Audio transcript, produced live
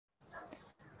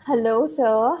Hello,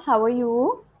 sir. How are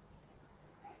you?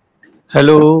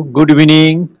 Hello, good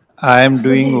evening. I am Good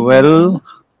doing evening. well.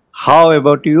 How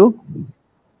about you?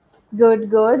 Good,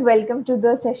 good. Welcome to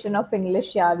the session of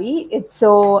English Yaari. It's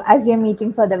so, as we are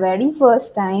meeting for the very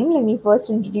first time, let me first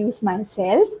introduce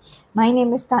myself. My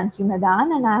name is Kanchi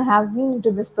Madaan, and I have been into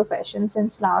this profession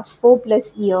since last 4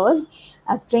 plus years.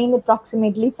 I've trained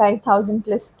approximately 5,000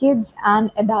 plus kids and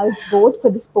adults both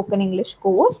for the spoken English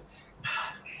course.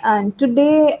 And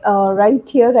today, right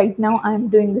here, right now, I'm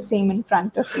doing the same in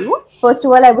front of you. First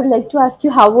of all, I would like to ask you,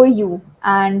 how are you?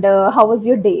 And how was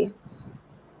your day?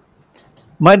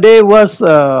 My day was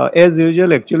as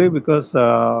usual actually because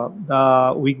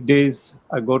the weekdays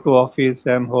I go to office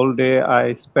and whole day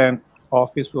I spent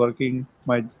office working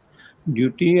my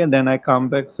duty and then I come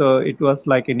back. So it was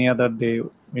like any other day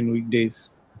in weekdays.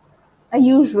 A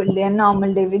usual day, a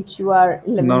normal day, which you are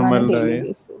living on a Normal daily day.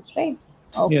 basis, right?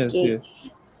 Yes, Okay. yes.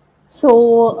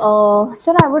 So,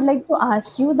 sir, I would like to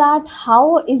ask you that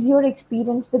how is your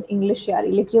experience with English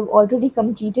Yari? Like you've already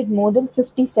completed more than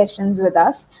 50 sessions with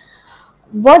us.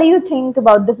 What do you think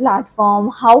about the platform?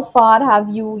 How far have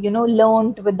you,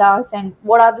 learned with us, and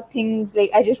what are the things like?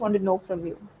 I just want to know from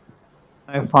you.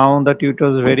 I found the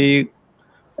tutors very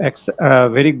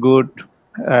good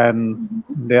and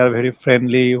they are very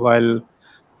friendly while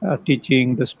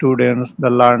teaching the students, the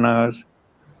learners.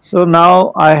 So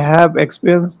now I have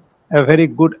experienced a very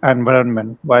good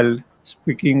environment while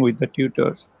speaking with the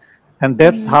tutors. And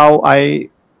that's how I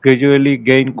gradually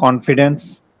gain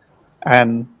confidence.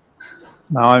 And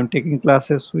now I'm taking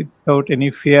classes without any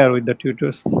fear with the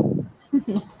tutors.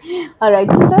 All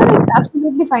right, so sir, it's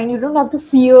absolutely fine. You don't have to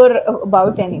fear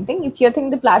about anything. If you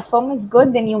think the platform is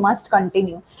good, then you must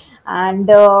continue. And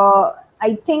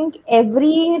I think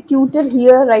every tutor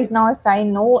here right now, if I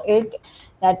know it,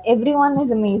 that everyone is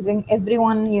amazing.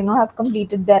 Everyone, have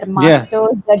completed their Yeah, masters.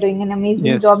 They're doing an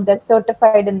amazing yes. job. They're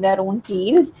certified in their own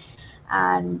fields,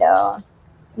 and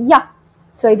yeah.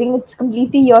 So I think it's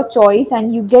completely your choice,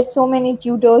 and you get so many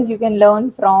tutors you can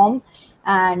learn from,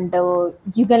 and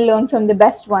you can learn from the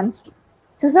best ones too.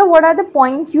 So, sir, what are the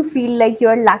points you feel like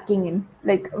you're lacking in?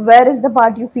 Like, where is the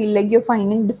part you feel like you're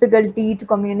finding difficulty to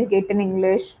communicate in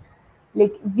English?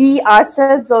 Like, we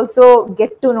ourselves also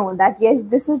get to know that, yes,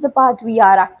 this is the part we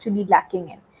are actually lacking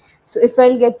in. So, if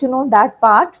I'll get to know that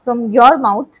part from your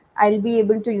mouth, I'll be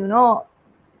able to,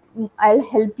 I'll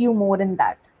help you more in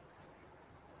that.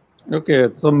 Okay,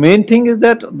 so main thing is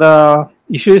that the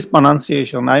issue is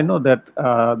pronunciation. I know that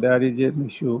there is an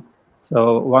issue.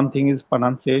 So one thing is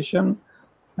pronunciation.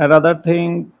 Another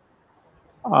thing,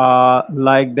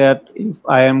 like that, if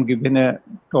I am given a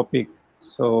topic,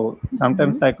 so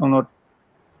sometimes I cannot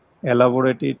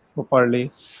elaborate it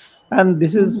properly, and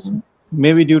this is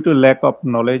maybe due to lack of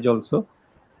knowledge also.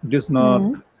 It is not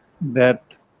Hmm. that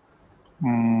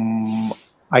um,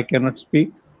 I cannot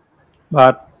speak,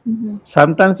 but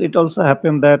sometimes it also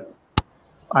happens that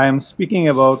I am speaking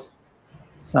about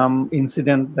some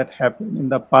incident that happened in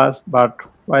the past, but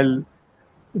while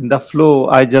in the flow,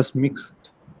 I just mixed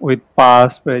with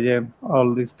past, present,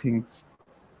 all these things.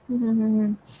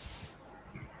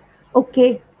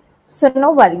 Okay, so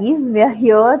no worries. We are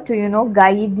here to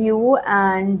guide you,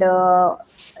 and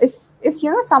if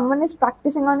someone is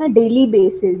practicing on a daily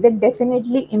basis, they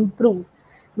definitely improve.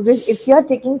 Because if you are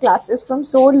taking classes from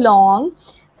so long,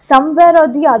 somewhere or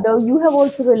the other, you have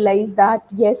also realized that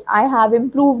yes, I have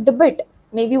improved a bit.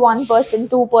 Maybe 1%,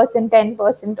 2%,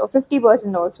 10%, or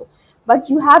 50% also, but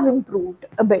you have improved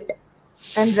a bit.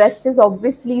 And rest is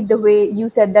obviously the way you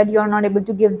said that you're not able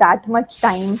to give that much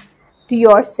time to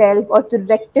yourself or to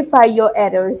rectify your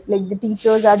errors, like the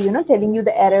teachers are telling you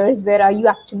the errors, where are you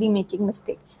actually making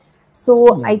mistake.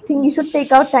 So Yeah. I think you should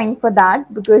take out time for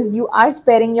that, because you are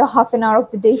sparing your half an hour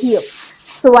of the day here.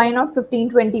 So why not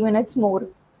 15-20 minutes more,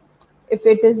 if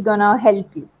it is gonna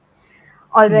help you.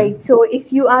 All Yeah. right, so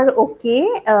if you are okay,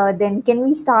 then can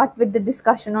we start with the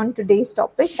discussion on today's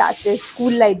topic, that is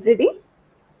school library.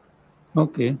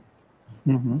 Okay.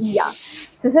 Hmm. Yeah.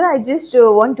 So, sir, I just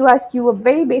want to ask you a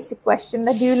very basic question: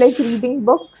 that do you like reading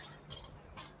books?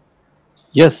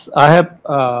 Yes, I have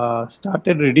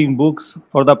started reading books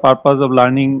for the purpose of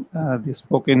learning the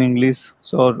spoken English.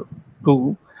 So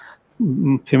to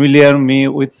familiar me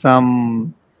with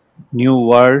some new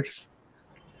words.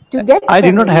 To get I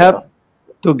did not familiar. have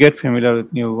to get familiar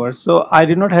with new words. So I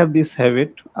did not have this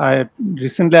habit. I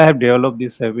recently I have developed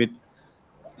this habit,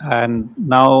 and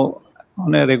now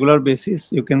on a regular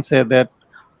basis, you can say that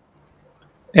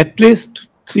at least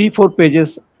 3 4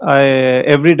 pages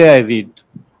every day I read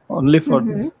only for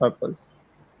this purpose.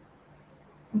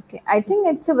 Okay, I think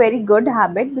it's a very good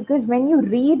habit, because when you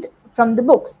read from the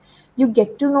books. You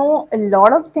get to know a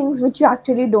lot of things which you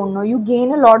actually don't know. You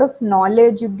gain a lot of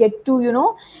knowledge. You get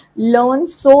to, learn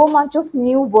so much of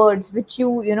new words which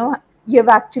you have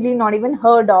actually not even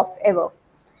heard of ever.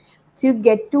 So you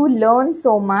get to learn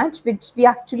so much which we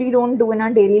actually don't do in our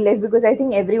daily life, because I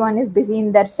think everyone is busy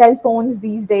in their cell phones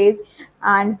these days,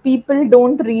 and people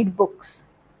don't read books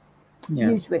Yeah.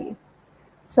 usually.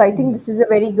 So I think Yeah. this is a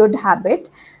very good habit.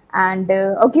 And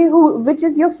okay, which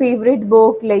is your favorite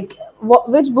book? Like,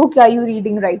 which book are you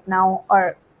reading right now,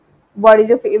 or what is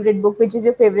your favorite book? Which is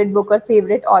your favorite book or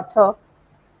favorite author?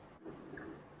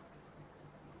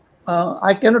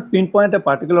 I cannot pinpoint a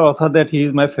particular author that he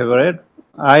is my favorite.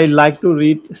 I like to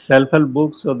read self-help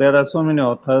books, so there are so many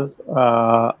authors.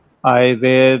 I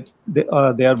read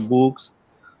their books,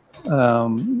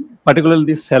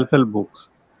 particularly self-help books.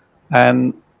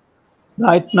 And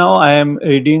right now, I am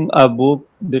reading a book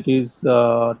that is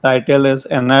titled as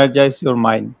 "Energize Your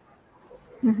Mind."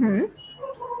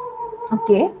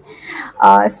 Okay.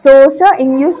 So, sir,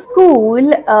 in your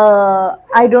school,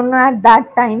 I don't know at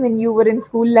that time when you were in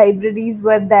school, libraries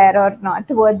were there or not,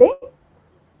 were they?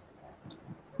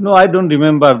 No, I don't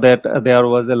remember that there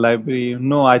was a library.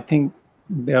 No, I think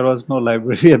there was no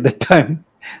library at that time.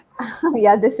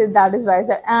 Yeah, that is why,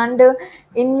 sir. And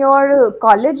in your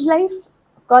college life,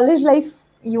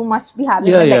 you must be having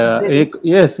Yeah, a yeah. library.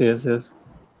 Yes, yes, yes.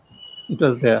 It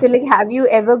was So, there. like, have you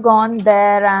ever gone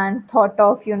there and thought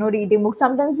of, reading books?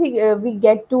 Sometimes we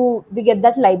get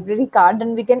that library card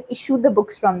and we can issue the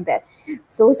books from there.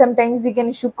 So sometimes we can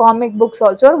issue comic books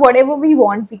also, or whatever we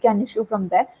want, we can issue from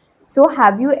there. So,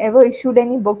 have you ever issued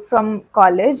any book from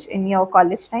college in your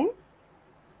college time?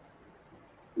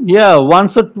 Yeah,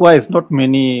 once or twice, not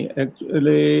many.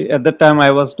 Actually, at that time,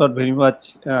 I was not very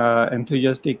much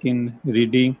enthusiastic in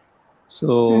reading.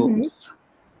 So, Mm-hmm.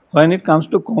 when it comes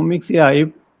to comics, yeah, if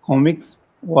comics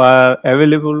were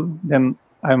available, then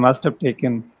I must have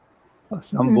taken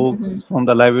some books from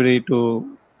the library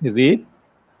to read.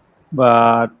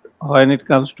 But when it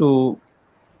comes to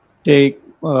take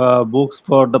books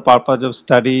for the purpose of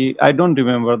study, I don't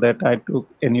remember that I took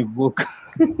any book.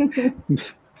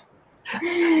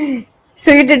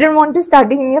 So you didn't want to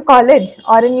study in your college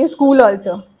or in your school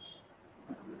also?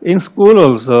 In school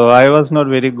also, I was not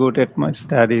very good at my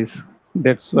studies.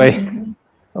 That's why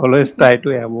always try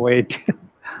to avoid.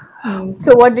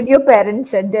 So what did your parents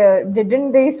said?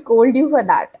 Didn't they scold you for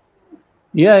that?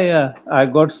 Yeah, yeah. I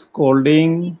got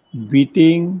scolding,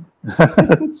 beating,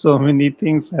 so many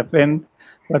things happened,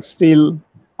 but still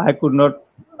I could not.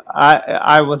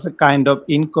 I was a kind of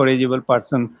incorrigible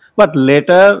person. But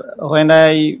later, when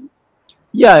I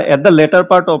yeah, at the later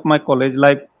part of my college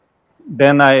life,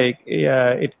 then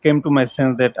it came to my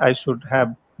sense that I should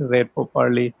have read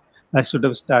properly. I should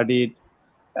have studied,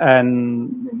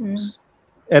 and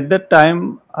at that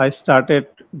time I started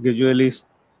gradually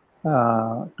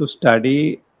to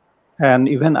study, and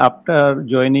even after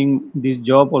joining this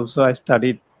job also I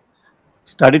studied.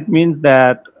 Studied means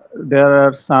that there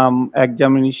are some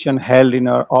examination held in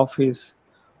our office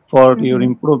for your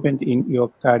improvement in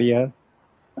your career.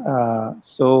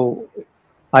 So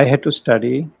I had to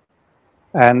study,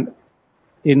 and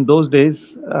in those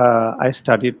days I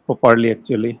studied properly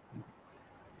actually.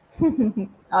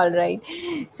 All right.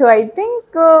 So I think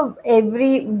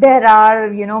there are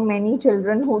many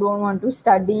children who don't want to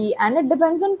study, and it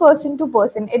depends on person to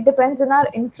person. It depends on our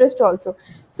interest also.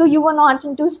 So you were not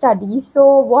into study.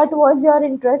 So what was your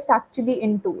interest actually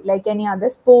into? Like any other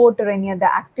sport or any other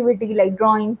activity, like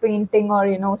drawing, painting,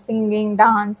 or singing,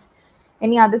 dance,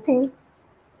 any other thing?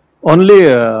 Only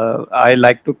I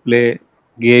like to play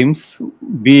games,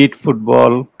 be it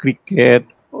football, cricket,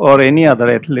 or any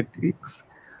other athletics.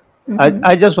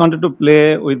 I just wanted to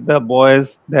play with the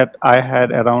boys that I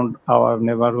had around our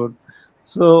neighborhood.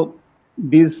 So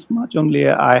this much only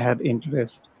I had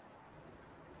interest.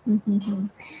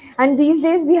 And these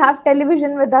days we have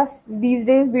television with us. These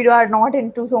days we are not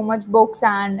into so much books,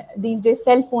 and these days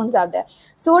cell phones are there.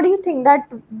 So what do you think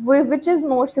that which is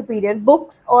more superior,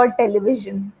 books or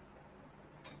television?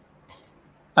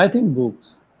 I think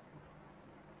books.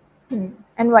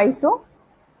 And why so?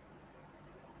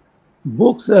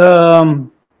 Books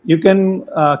you can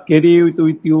carry it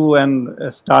with you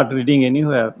and start reading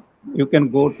anywhere. You can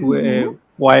go to a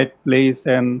quiet place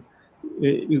and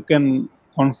you can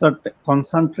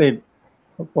concentrate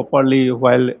properly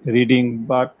while reading.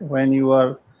 But when you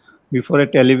are before a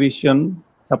television,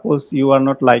 suppose you are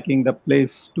not liking the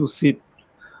place to sit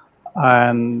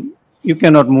and you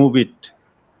cannot move it,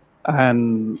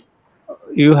 and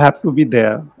you have to be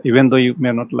there even though you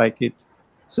may not like it.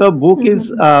 So book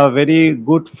is a very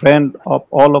good friend of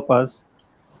all of us.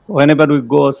 Whenever we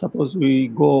go, suppose we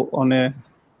go on a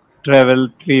travel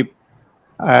trip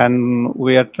and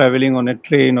we are traveling on a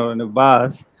train or on a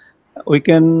bus, we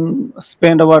can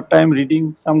spend our time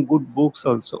reading some good books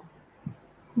also.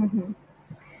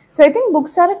 So I think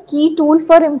books are a key tool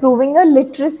for improving your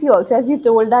literacy also, as you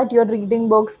told that you're reading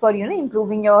books for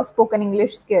improving your spoken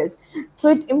English skills. So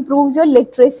it improves your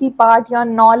literacy part, your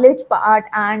knowledge part,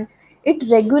 and it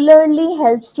regularly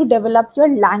helps to develop your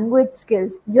language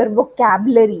skills, your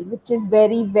vocabulary, which is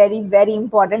very, very, very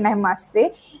important. I must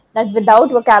say that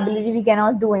without vocabulary we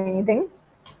cannot do anything.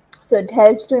 So it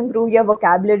helps to improve your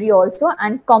vocabulary also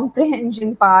and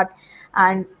comprehension part,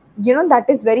 and that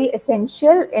is very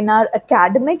essential in our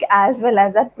academic as well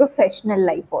as our professional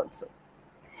life also.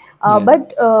 Yeah.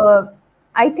 But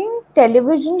I think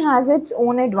television has its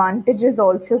own advantages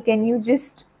also. Can you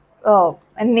just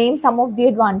name some of the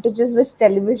advantages which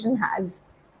television has?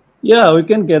 Yeah, we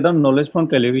can gather knowledge from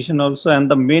television also, and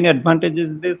the main advantage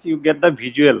is this: you get the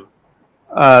visual.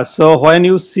 So when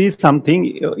you see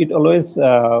something, it always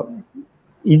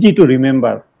easy to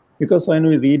remember. Because when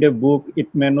we read a book,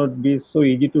 it may not be so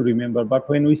easy to remember. But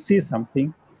when we see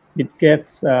something, it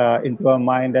gets into our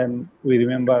mind and we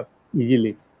remember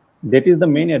easily. That is the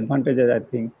main advantage, I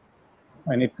think,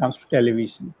 when it comes to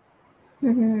television.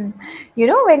 Mhm.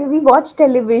 When we watch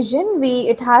television,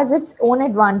 it has its own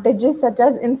advantages such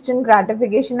as instant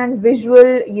gratification and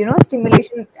visual,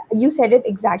 stimulation. You said it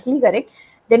exactly correct.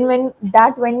 Then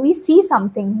when we see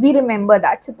something, we remember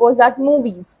that. Suppose that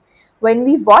movies, when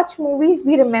we watch movies,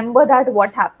 we remember that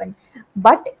what happened.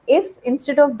 But if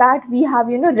instead of that we have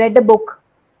read a book,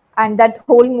 and that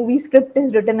whole movie script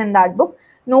is written in that book,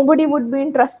 nobody would be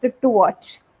interested to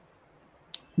watch,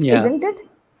 Yeah. isn't it?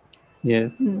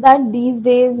 Yes. That these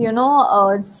days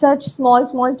such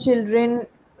small children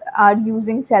are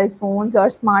using cell phones or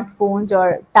smartphones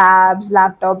or tabs,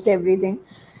 laptops, everything.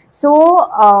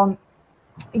 So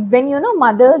when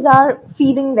mothers are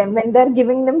feeding them, when they're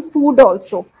giving them food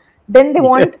also, then they Yeah.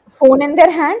 want phone in their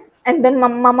hand, and then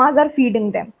mamas are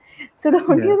feeding them. So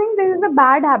don't you Yeah. think this is a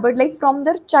bad habit? Like from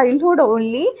their childhood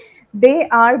only, they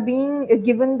are being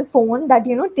given the phone that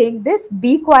take this,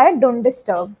 be quiet, don't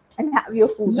disturb, and have your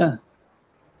food. Yeah.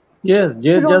 Yes.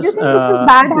 So don't you Just think this is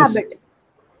bad this. habit?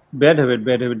 Bad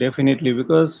habit, definitely,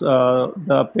 because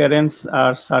the parents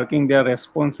are shirking their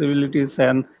responsibilities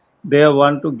and they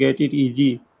want to get it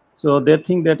easy. So they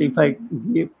think that if I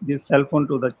give this cell phone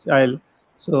to the child,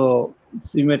 so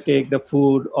she may take the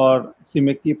food or she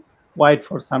may keep quiet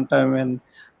for some time and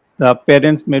the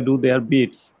parents may do their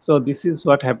bits. So this is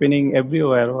what happening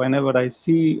everywhere. Whenever I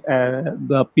see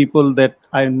the people that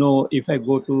I know, if I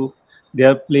go to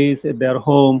their place, at their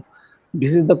home,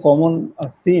 this is the common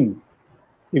scene.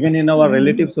 Even in our Mm-hmm.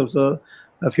 relatives also,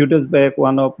 a few days back,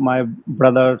 one of my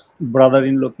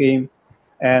brother-in-law came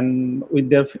and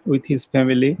with his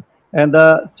family, and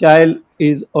the child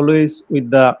is always with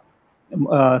the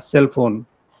cell phone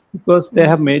because they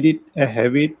have made it a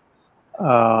habit.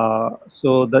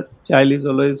 So the child is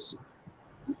always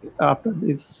after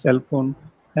this cell phone,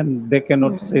 and they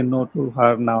cannot say no to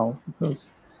her now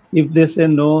because if they say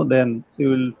no, then she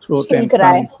will throw She'll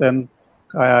cry. tantrums and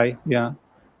cry. Yeah.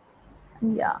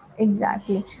 Yeah,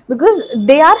 exactly. Because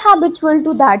they are habitual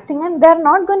to that thing and they're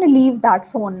not going to leave that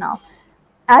phone now.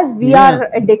 As we Yeah. are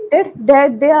addicted,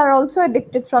 they are also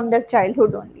addicted from their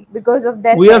childhood only because of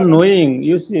their We are parents. knowing,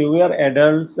 you see, we are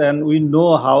adults and we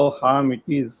know how harm it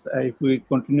is if we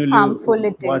continually Harmful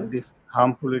it watch is. this,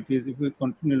 harmful it is if we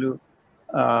continually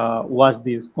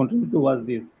continue to watch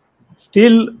this.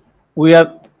 Still, we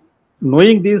are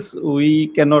knowing this, we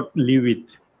cannot leave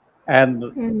it. And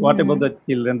what about Mhm. the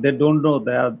children? They don't know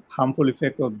the harmful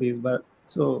effect of this, but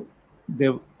so they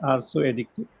are so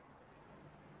addicted.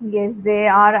 Yes, they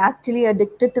are actually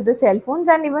addicted to the cell phones,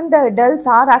 and even the adults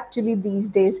are actually these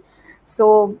days.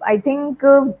 So I think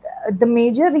the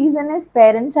major reason is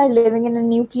parents are living in a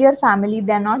nuclear family.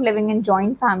 They are not living in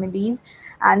joint families,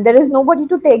 and there is nobody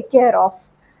to take care of.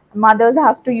 Mothers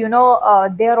have to,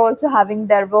 they are also having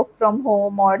their work from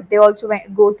home, or they also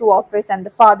go to office, and the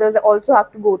fathers also have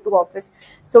to go to office.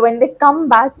 So when they come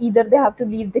back, either they have to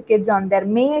leave the kids on their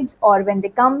maids, or when they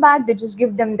come back, they just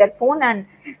give them their phone, and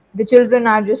the children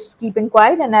are just keeping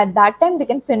quiet, and at that time they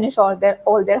can finish all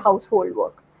their household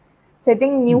work. So I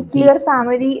think Mhm. nuclear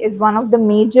family is one of the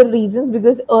major reasons,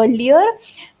 because earlier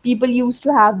people used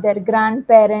to have their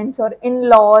grandparents or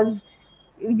in-laws,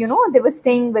 they were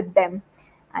staying with them,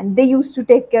 and they used to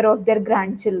take care of their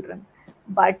grandchildren.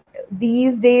 But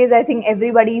these days I think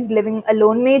everybody is living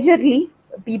alone majorly.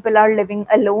 People are living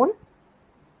alone.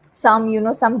 Some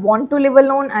want to live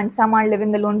alone, and some are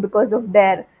living alone because of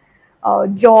their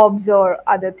jobs or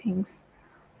other things.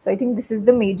 So I think this is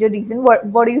the major reason.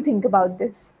 What do you think about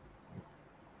this?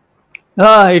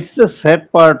 It's the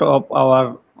sad part of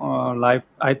our life.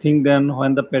 I think then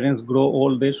when the parents grow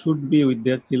old, they should be with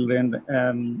their children,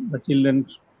 and the children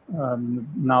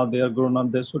now they are grown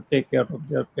up, they should take care of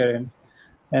their parents.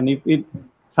 And if it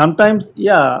sometimes,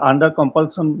 yeah, under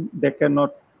compulsion, they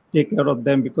cannot take care of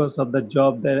them because of the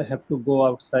job. They have to go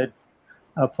outside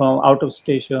from out of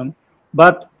station.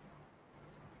 But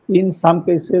in some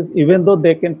cases, even though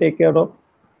they can take care of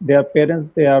their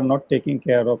parents, they are not taking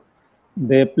care of.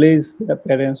 They place their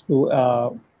parents to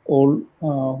old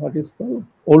what is called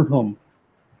old home,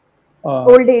 uh,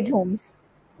 Old age homes.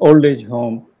 old age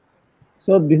home.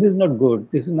 So this is not good.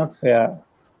 This is not fair.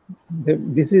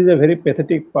 This is a very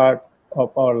pathetic part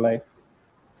of our life.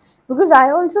 Because I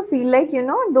also feel like,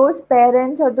 those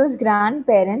parents or those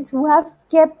grandparents who have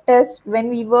kept us when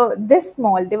we were this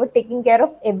small, they were taking care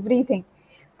of everything,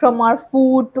 from our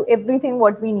food to everything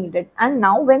what we needed. And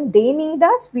now when they need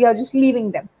us, we are just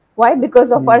leaving them. Why?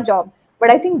 Because of our Hmm. job.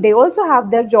 But I think they also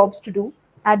have their jobs to do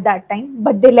at that time,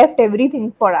 but they left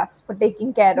everything for us, for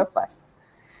taking care of us.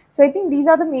 So I think these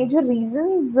are the major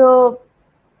reasons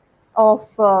of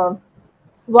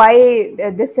why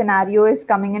this scenario is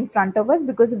coming in front of us,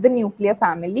 because of the nuclear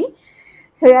family.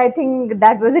 So yeah, I think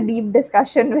that was a deep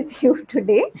discussion with you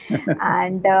today,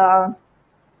 and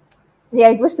yeah,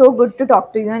 it was so good to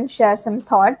talk to you and share some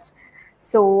thoughts.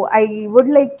 So I would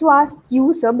like to ask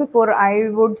you, sir, before I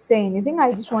would say anything,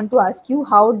 I just want to ask you,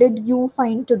 how did you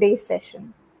find today's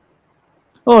session?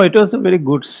 Oh, it was a very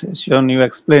good session. You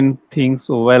explained things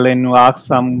so well and you asked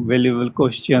some valuable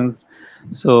questions.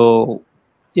 So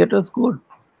yeah, it was good.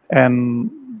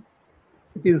 And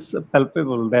it is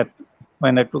palpable that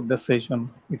when I took the session,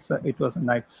 it was a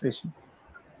nice session.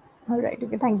 All right.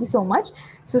 Okay. Thank you so much.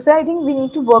 So, sir, I think we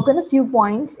need to work on a few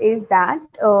points. Is that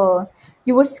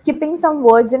you were skipping some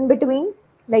words in between,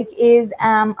 like is,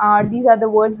 am, are. These are the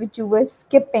words which you were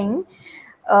skipping.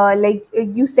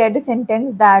 You said a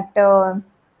sentence that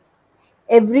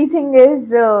everything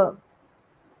is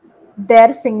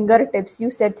their fingertips. You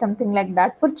said something like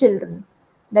that for children,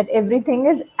 that everything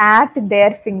is at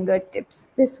their fingertips.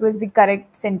 This was the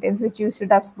correct sentence which you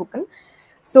should have spoken.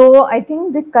 So I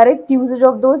think the correct usage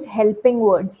of those helping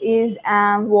words is,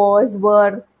 am, was,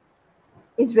 were,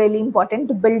 is really important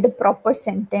to build a proper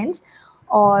sentence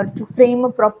or to frame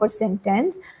a proper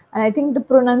sentence. And I think the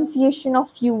pronunciation of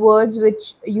few words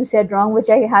which you said wrong, which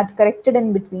I had corrected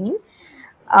in between,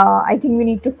 I think we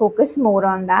need to focus more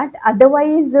on that.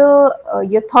 Otherwise,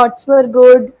 your thoughts were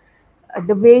good,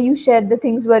 the way you shared the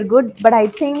things were good, but I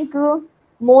think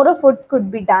more of it could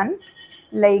be done.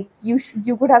 Like you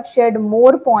could have shared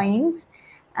more points,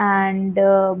 and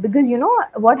because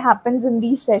what happens in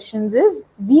these sessions is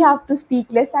we have to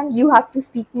speak less and you have to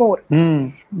speak more. Hmm.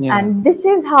 Yeah. And this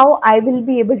is how I will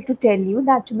be able to tell you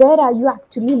that where are you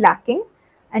actually lacking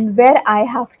and where I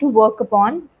have to work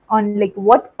upon, on like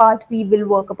what part we will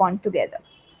work upon together.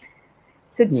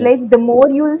 So it's Yes. like the more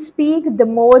you will speak, the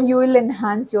more you will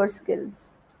enhance your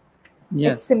skills. It's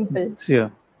Yes. simple.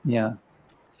 Sure. Yeah.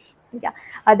 Yeah.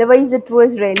 Otherwise, it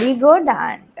was really good,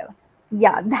 and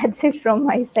yeah, that's it from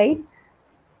my side.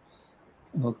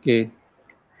 Okay.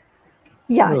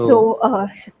 Yeah. So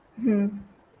So,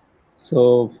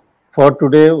 so for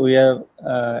today we are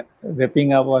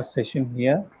wrapping up our session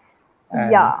here,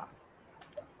 and yeah,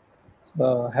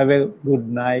 so have a good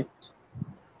night.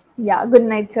 yeah. Good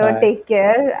night, sir. Bye. Take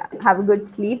care. Have a good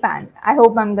sleep, and I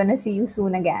hope I'm gonna see you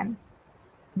soon again.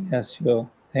 Yes, sure.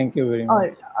 Thank you very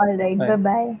much. All right. Bye Bye.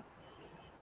 bye.